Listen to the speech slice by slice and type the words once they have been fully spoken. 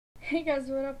Hey guys,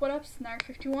 what up,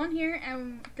 Snark51 here,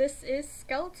 and this is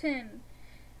Skeleton.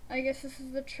 I guess this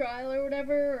is the trial or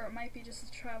whatever, or it might be just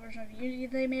a trial version of Unity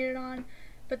they made it on,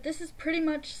 but this is pretty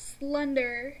much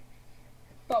Slender,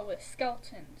 but with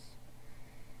skeletons.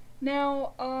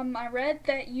 Now, I read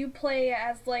that you play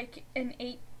as, like, an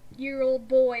 8-year-old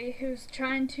boy who's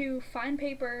trying to find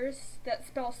papers that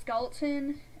spell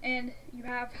skeleton, and you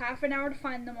have half an hour to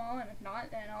find them all, and if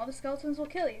not, then all the skeletons will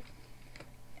kill you.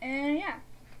 And yeah.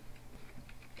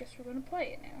 Guess we're gonna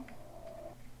play it now.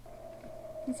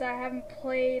 Since I haven't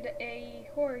played a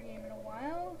horror game in a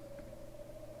while.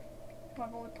 Well,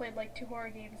 I've only played like 2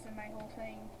 horror games in my whole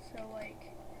thing, so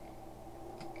like,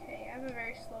 okay, I have a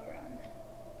very slow run.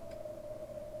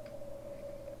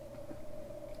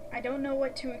 I don't know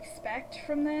what to expect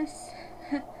from this.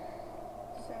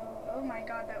 So, oh my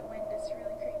god, that wind is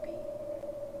really creepy.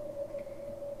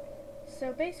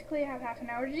 So basically I have half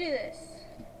an hour to do this.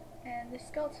 And this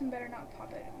skeleton better not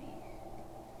pop out at me,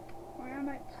 or I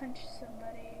might punch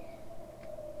somebody.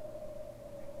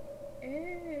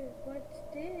 Ew, what's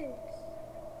this?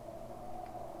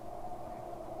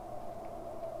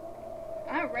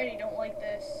 I already don't like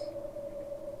this.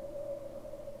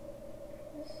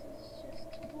 This is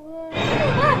just blood.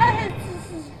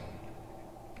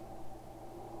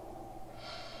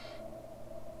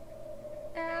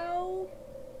 Ow.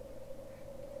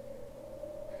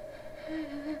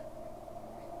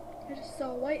 I just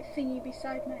saw a white thingy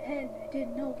beside my head and I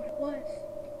didn't know what it was.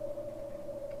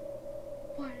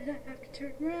 Why did I have to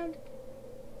turn around?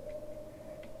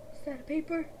 Is that a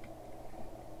paper?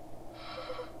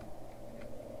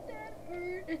 That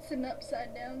hurt. It's an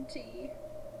upside down T.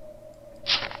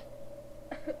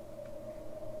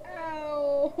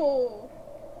 Ow!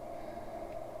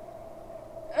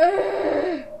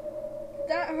 Ugh.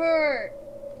 That hurt.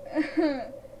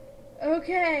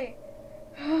 Okay.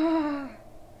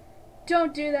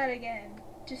 Don't do that again.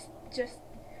 Just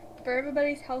for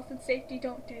everybody's health and safety,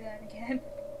 don't do that again.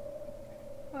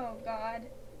 Oh god.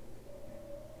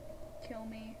 Kill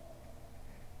me.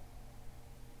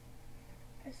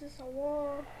 Is this a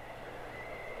wall?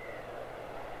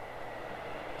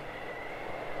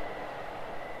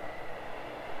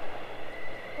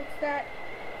 What's that?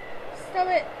 Stop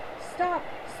it! Stop!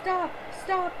 Stop!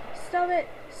 Stop! Stop it!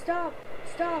 Stop!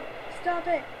 Stop! Stop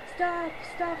it! Stop!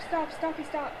 Stop! Stop! Stoppy!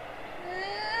 Stop!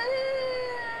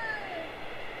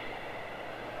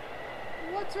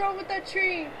 What's wrong with that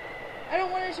tree? I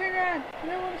don't want to turn around. I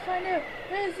don't want to find out.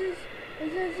 What is this?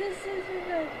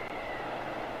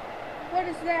 What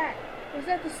is that? Was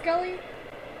that the Scully?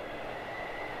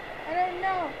 I don't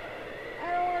know.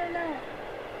 I don't want to know.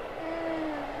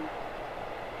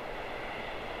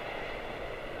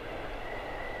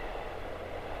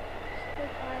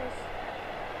 Split eyes.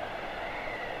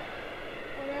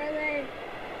 What are they?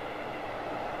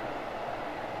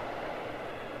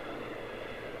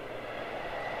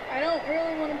 I don't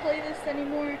really want to play this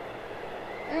anymore.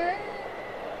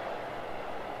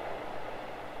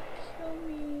 Kill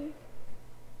me.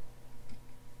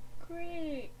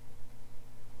 Great.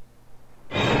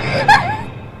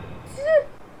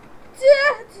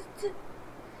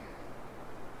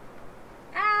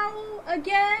 Ow!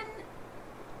 Again?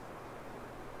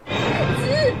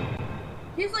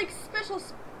 He has like special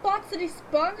spots that he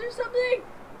spawns or something?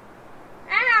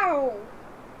 Ow!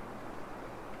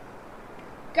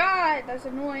 God, that's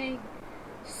annoying.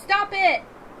 Stop it!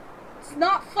 It's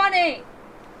not funny!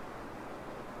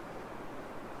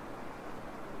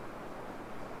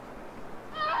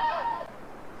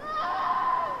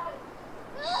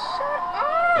 Shut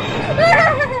up!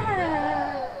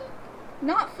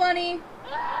 Not funny.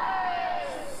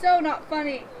 So not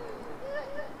funny.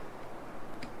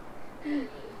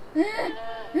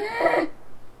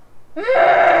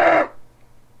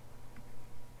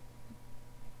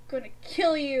 Gonna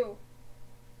kill you.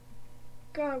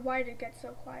 God, why did it get so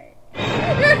quiet?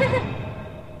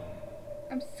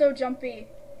 I'm so jumpy.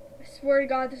 I swear to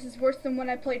God, this is worse than when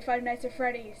I played Five Nights at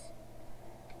Freddy's.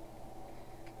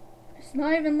 It's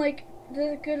not even like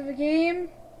that good of a game.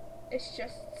 It's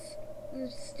just the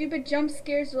stupid jump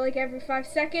scares are like every 5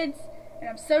 seconds, and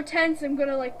I'm so tense I'm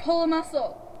gonna like pull a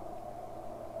muscle.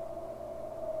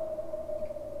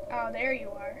 Oh, there you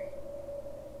are.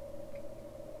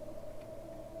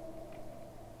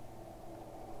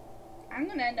 I'm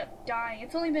gonna end up dying.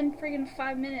 It's only been friggin'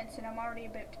 5 minutes and I'm already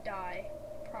about to die.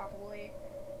 Probably.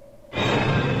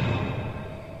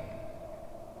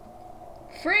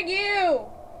 Frig you!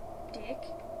 Dick.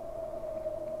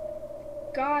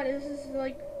 God, this is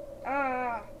like...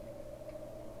 I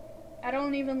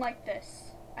don't even like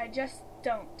this. I just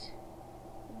don't.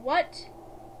 What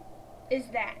is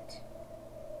that?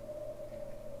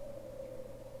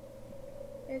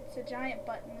 It's a giant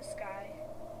butt in the sky.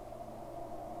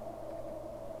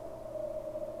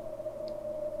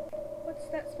 What's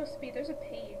that supposed to be? There's a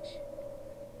page.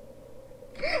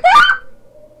 Ah!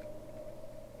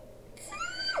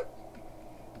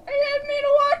 I didn't mean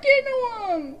to walk into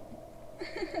him!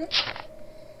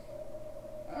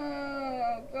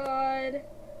 Oh, God.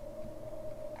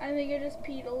 I think I just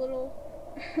peed a little.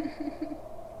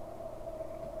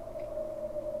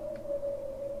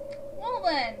 Well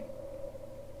then.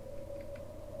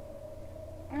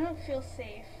 I don't feel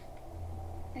safe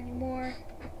anymore.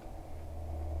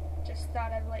 Just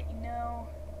thought I'd let you know.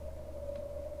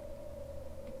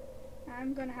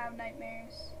 I'm gonna have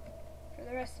nightmares for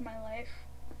the rest of my life.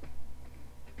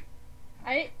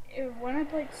 When I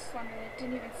played Slender, it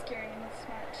didn't even scare me this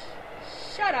much.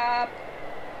 Shut up!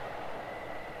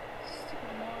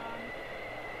 Stupid moron.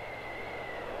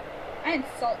 I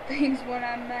insult things when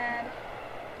I'm mad.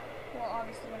 Well,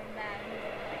 obviously when I'm mad, and when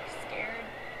I'm like scared,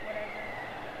 whatever.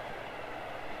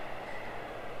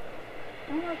 I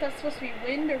don't know if that's supposed to be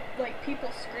wind or like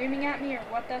people screaming at me or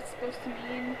what that's supposed to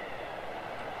mean.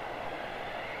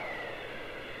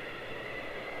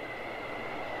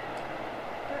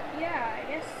 But yeah, I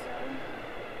guess so.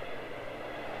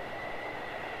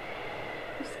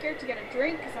 I'm scared to get a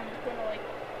drink because I'm gonna like.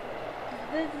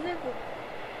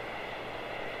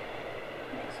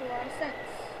 Makes a lot of sense.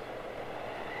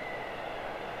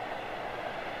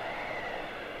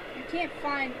 I can't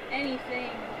find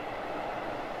anything.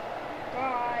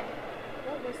 God,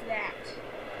 what was that?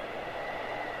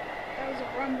 That was a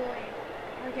rumbling.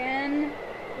 Again,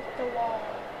 with the wall.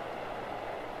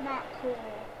 Not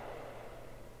cool.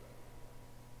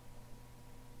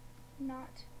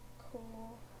 Not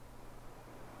cool.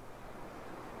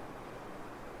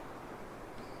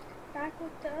 Back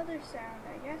with the other sound,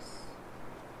 I guess.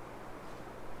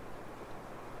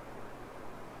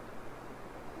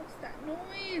 What's that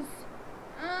noise?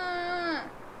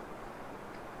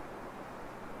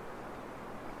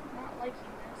 Not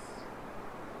liking this.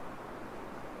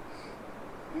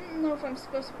 I don't know if I'm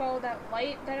supposed to follow that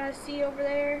light that I see over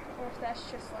there, or if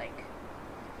that's just like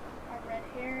a red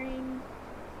herring.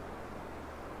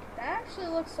 That actually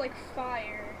looks like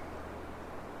fire.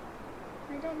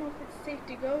 I don't know if it's safe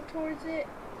to go towards it,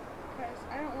 because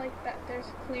I don't like that there's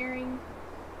a clearing.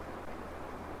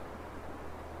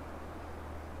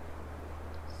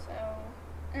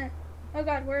 Oh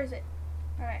God, where is it?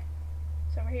 Alright,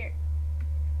 it's over here.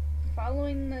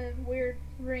 Following the weird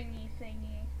ringy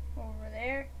thingy over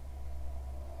there.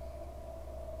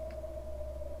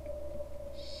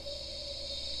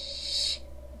 Shh.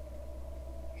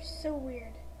 You're so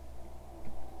weird.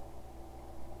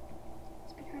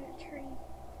 It's behind a tree.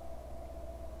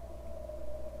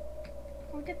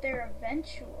 I'll get there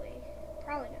eventually.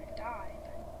 Probably gonna die,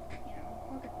 but you know,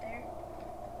 I'll get there.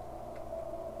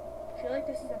 I feel like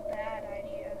this is a bad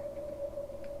idea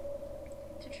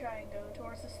to try and go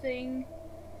towards this thing.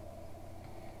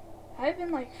 I've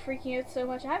been like freaking out so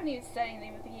much. I haven't even said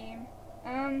anything with the game.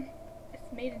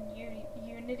 It's made in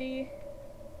Unity.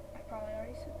 I probably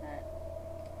already said that.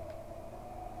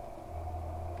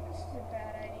 This is a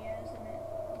bad idea, isn't it?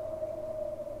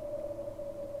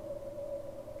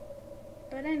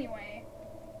 But anyway,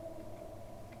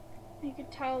 you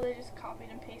could tell they just copied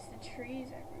and pasted trees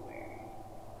everywhere.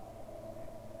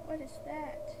 What is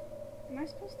that? Am I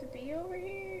supposed to be over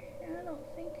here? I don't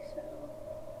think so.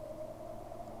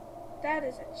 That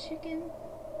is a chicken.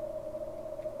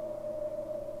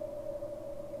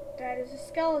 That is a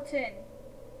skeleton.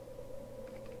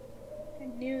 I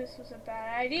knew this was a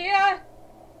bad idea.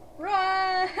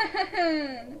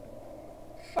 Run!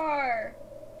 Far,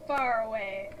 far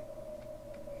away.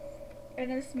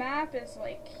 And this map is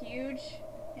like huge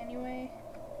anyway.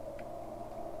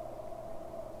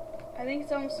 I think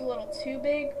it's almost a little too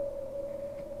big,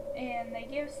 and they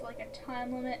give us like a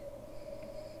time limit.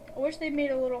 I wish they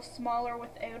made it a little smaller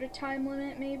without a time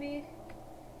limit, maybe.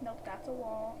 Nope, that's a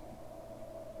wall.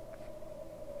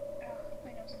 Ugh,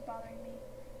 my nose is bothering me.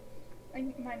 I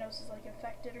think my nose is like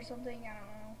infected or something, I don't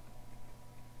know.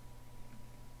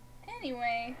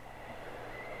 Anyway,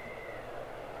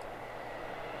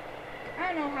 I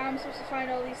don't know how I'm supposed to find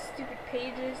all these stupid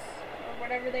pages, or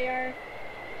whatever they are.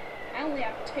 I only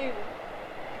have 2. And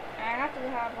I have to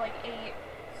have like 8.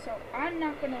 So I'm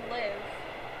not gonna live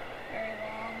very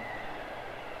long.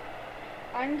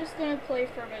 I'm just gonna play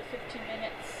for about 15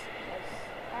 minutes because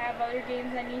I have other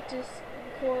games I need to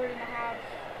record and I have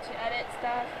to edit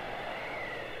stuff.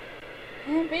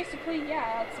 And basically,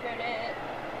 yeah, that's about it.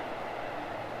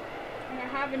 And I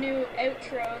have a new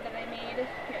outro that I made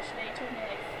yesterday. It took me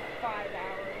like 5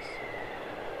 hours.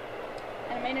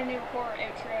 And I made a new horror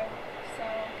outro. So so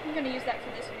I'm going to use that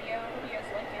for this video. I hope you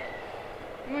guys like it.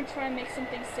 I'm going to try and make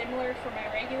something similar for my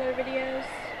regular videos.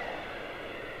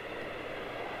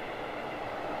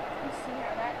 Let's see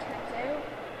how that turns out.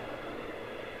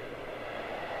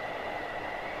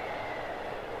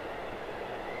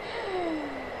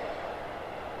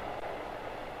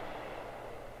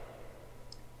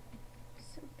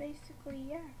 So basically,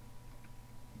 yeah.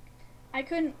 I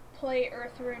couldn't play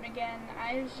Earthrune again.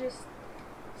 I was just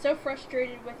so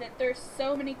frustrated with it. There's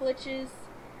so many glitches.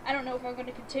 I don't know if I'm going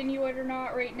to continue it or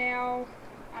not right now.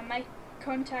 I might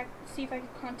see if I can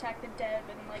contact the dev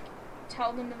and like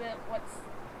tell them about what's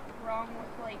wrong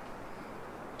with like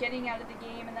getting out of the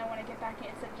game, and then when I get back in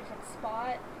it's a different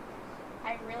spot.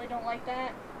 I really don't like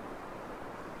that.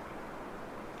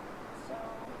 So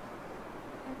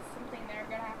that's something they're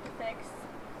gonna have to fix.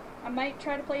 I might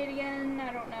try to play it again.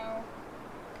 I don't know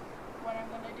what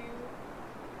I'm gonna do.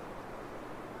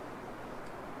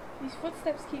 These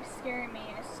footsteps keep scaring me,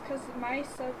 and it's because my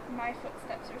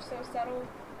footsteps are so subtle.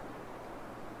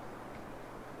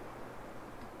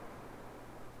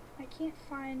 I can't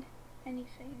find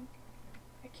anything.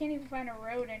 I can't even find a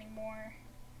road anymore.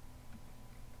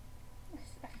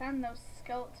 I found those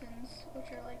skeletons,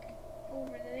 which are like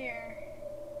over there.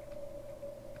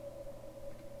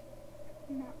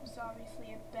 And that was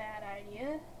obviously a bad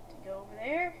idea to go over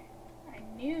there. I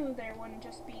knew there wouldn't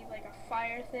just be like a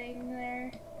fire thing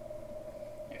there.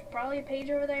 There's probably a page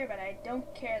over there, but I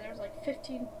don't care. There's like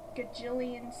 15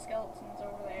 gajillion skeletons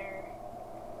over there.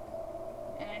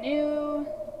 And I knew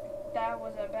that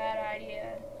was a bad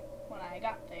idea when I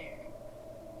got there.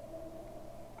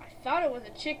 I thought it was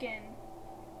a chicken.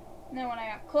 And then when I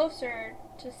got closer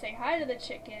to say hi to the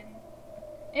chicken,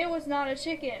 it was not a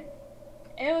chicken.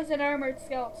 It was an armored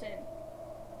skeleton.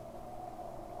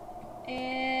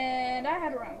 And I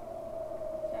had to run.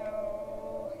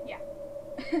 So, yeah.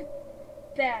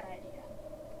 Bad idea.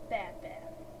 Bad.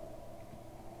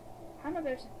 I'm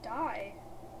about to die.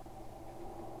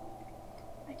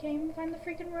 I can't even find the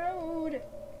freaking road.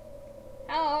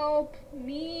 Help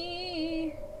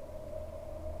me.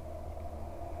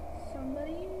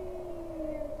 Somebody.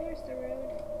 There's the road.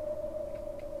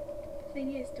 The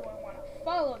thing is, do I want to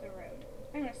follow the road?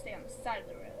 I'm going to stay on the side of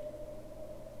the road.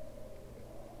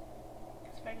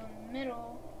 Because if I go in the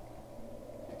middle,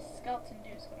 the skeleton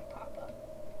dude's going to pop up.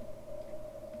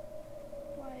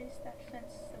 Why is that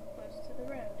fence so close to the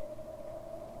road?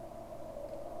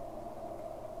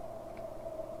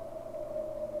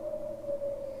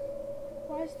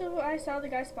 I saw the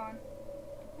guy spawn.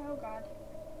 Oh god.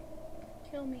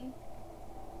 Kill me.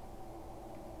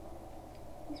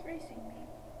 He's racing me.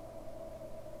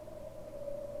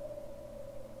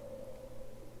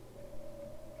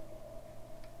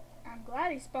 I'm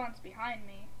glad he spawns behind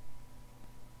me.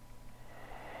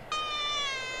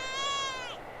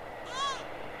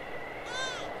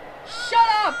 Shut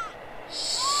up!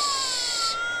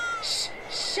 Shut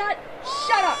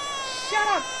up! Shut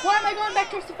up! Why am I going back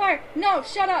towards the fire? No,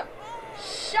 shut up!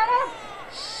 Shut up!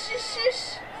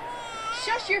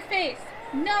 Shush your face!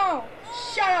 No!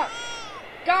 Shut up!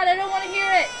 God, I don't want to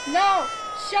hear it! No!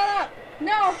 Shut up!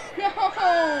 No!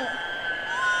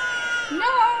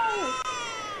 No!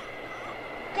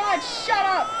 God, shut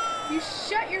up! You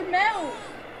shut your mouth!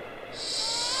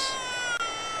 Shh!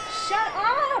 Shut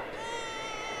up!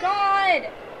 God!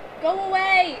 Go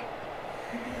away!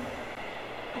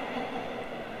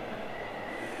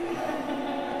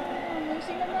 I'm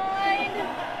losing my mind!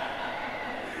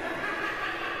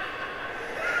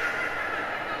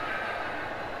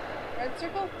 Red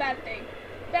circle? Bad thing.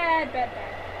 Bad.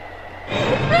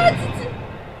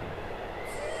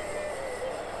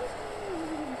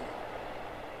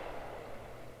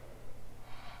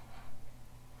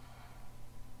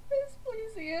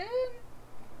 Please again?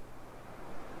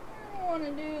 I don't want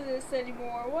to do this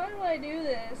anymore. Why do I do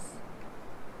this?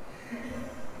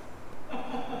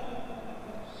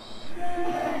 Shut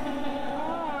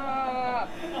up.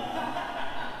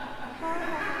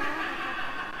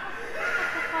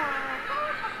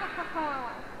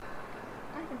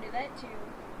 I can do that too.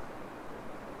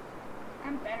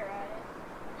 I'm better at it.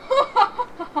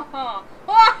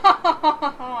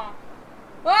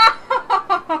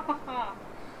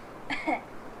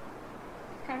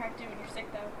 Kinda hard to do when you're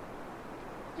sick though.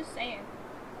 Just saying.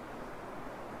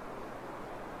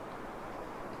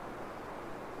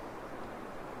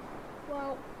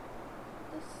 Well,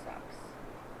 this sucks.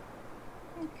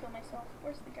 I'm gonna kill myself.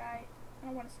 Where's the guy? I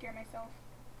don't want to scare myself.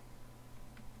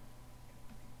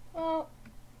 Well,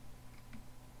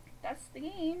 that's the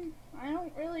game. I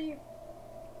don't really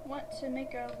want to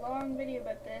make a long video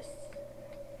about this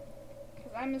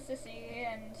because I'm a sissy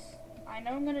and I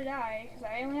know I'm gonna die because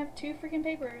I only have 2 freaking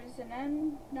papers and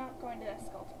I'm not going to that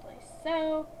skeleton place.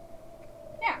 So,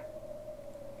 yeah.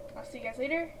 I'll see you guys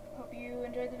later. Hope you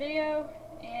enjoyed the video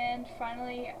and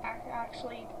finally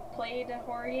actually played a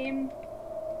horror game.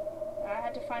 I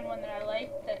had to find one that I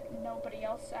liked that nobody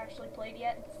else actually played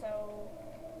yet, so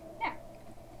yeah.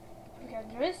 Hope you guys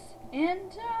enjoy this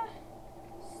and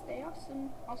stay awesome.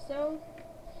 Also,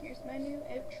 here's my new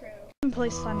outro. Play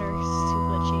Slender because it's too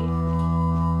glitchy.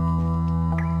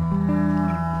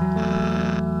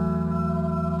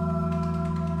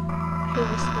 I hear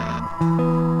whispering.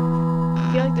 I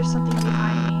feel like there's something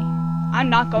behind me. I'm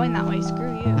not going that way,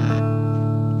 screw you.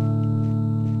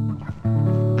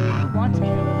 He wants me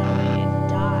to go that way and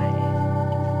die.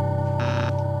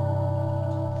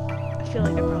 I feel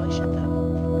like I probably should though.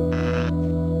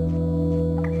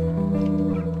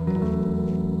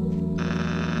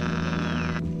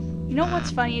 You know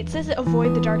what's funny? It says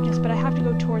avoid the darkness, but I have to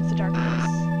go towards the darkness.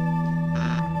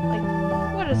 Like,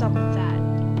 what is up with that?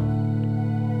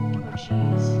 Oh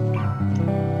jeez.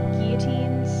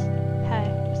 Guillotines? Hey,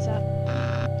 what's up?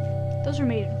 Those were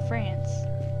made in France.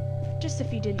 Just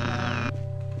if you didn't know.